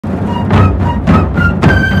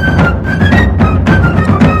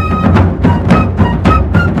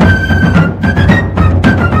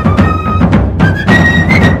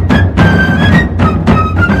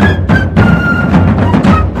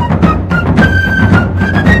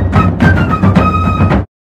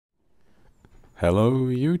Hello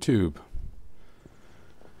YouTube.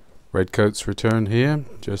 Redcoat's return here,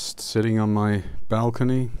 just sitting on my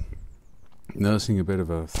balcony, nursing a bit of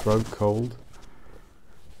a throat cold,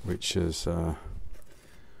 which has sort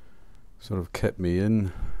of kept me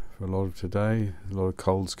in for a lot of today. A lot of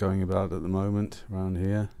colds going about at the moment around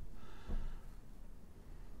here.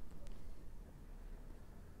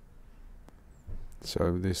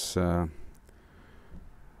 So this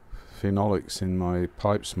phenolics in my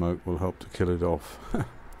pipe smoke will help to kill it off.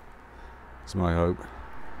 That's my hope.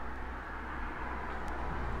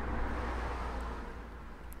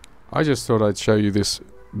 I just thought I'd show you this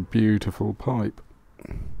beautiful pipe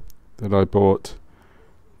that I bought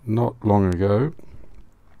not long ago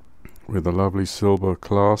with a lovely silver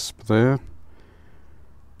clasp there,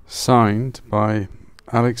 signed by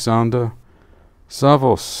Alexander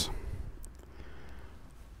Zavos.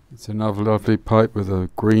 It's another lovely pipe with a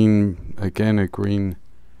green, again a green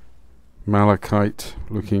malachite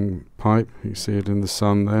looking pipe. You see it in the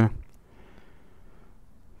sun there.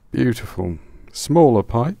 Beautiful. Smaller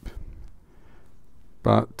pipe,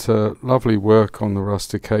 but lovely work on the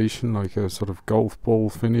rustication, like a sort of golf ball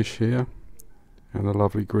finish here, and a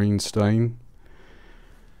lovely green stain.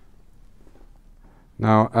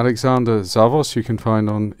 Now, Alexander Zavos you can find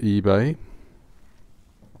on eBay.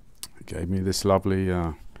 He gave me this lovely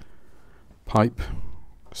pipe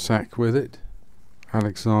sack with it,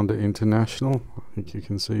 Alexander International, I think you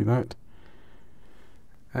can see that,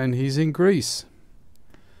 and he's in Greece,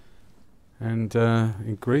 and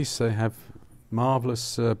in Greece they have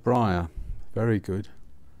marvellous briar, very good.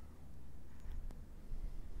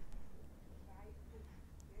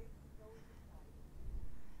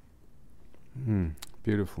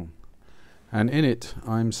 Beautiful. And in it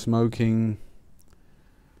I'm smoking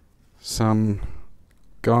some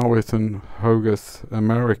Gawith and Hoggarth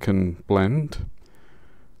American blend,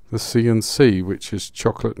 the C&C, which is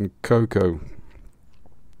chocolate and cocoa,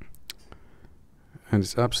 and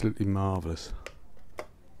it's absolutely marvellous.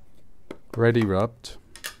 Ready rubbed,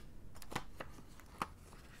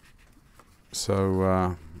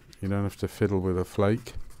 so you don't have to fiddle with a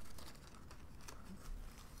flake.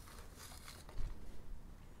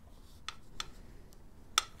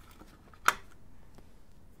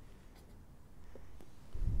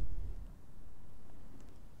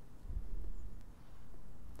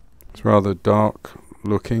 It's rather dark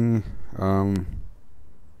looking now.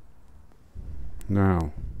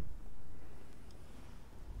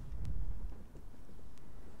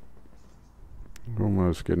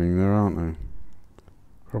 Almost getting there, aren't they?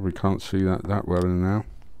 Probably can't see that well now.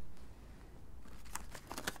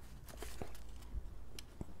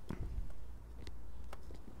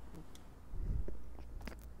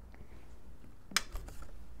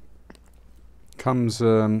 Comes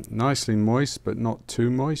nicely moist, but not too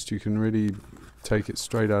moist. You can really take it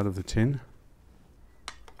straight out of the tin.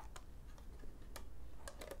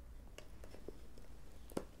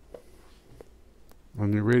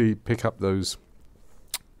 And you really pick up those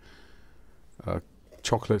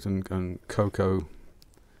chocolate and cocoa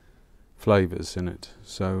flavours in it.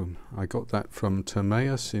 So I got that from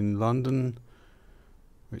Timaeus in London,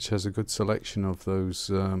 which has a good selection of those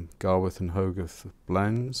Gawith and Hoggarth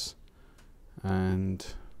blends. And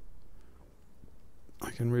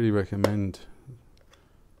I can really recommend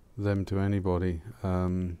them to anybody.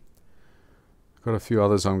 I've got a few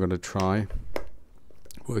others I'm going to try,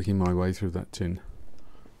 working my way through that tin.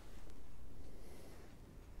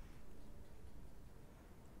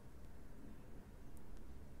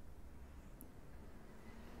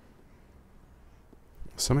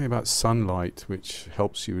 Something about sunlight which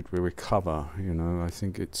helps you to recover, you know. I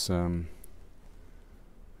think it's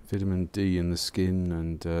vitamin D in the skin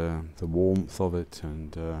and the warmth of it,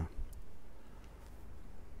 and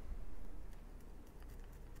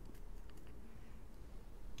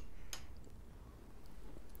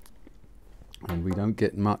we don't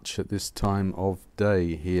get much at this time of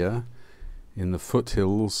day here in the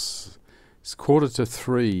foothills. It's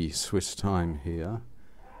 2:45 Swiss time here,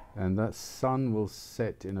 and that sun will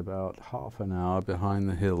set in about half an hour behind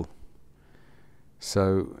the hill,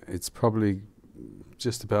 so it's probably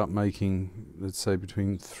just about making, let's say,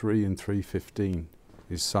 between 3 and 3:15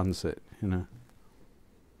 is sunset, you know.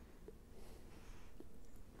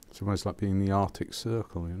 It's almost like being in the Arctic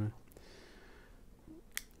Circle, you know.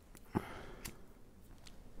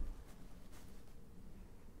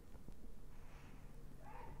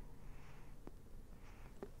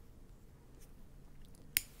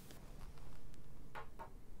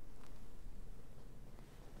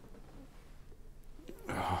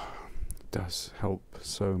 Does help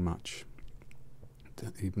so much.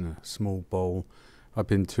 Even a small bowl I've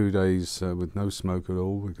been 2 days with no smoke at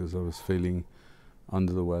all because I was feeling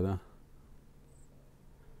under the weather.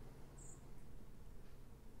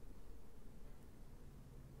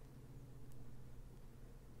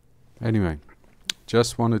 Anyway,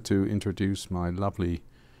 just wanted to introduce my lovely,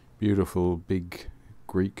 beautiful, big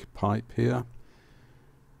Greek pipe here,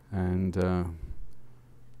 and I'm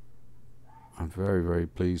very, very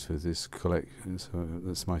pleased with this collection. So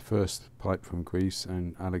that's my first pipe from Greece,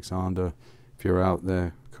 and Alexander, if you're out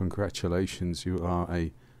there, congratulations, you are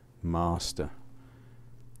a master.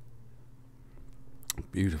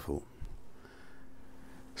 Beautiful.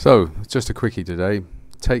 So, just a quickie today.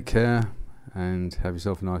 Take care and have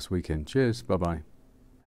yourself a nice weekend. Cheers. Bye-bye.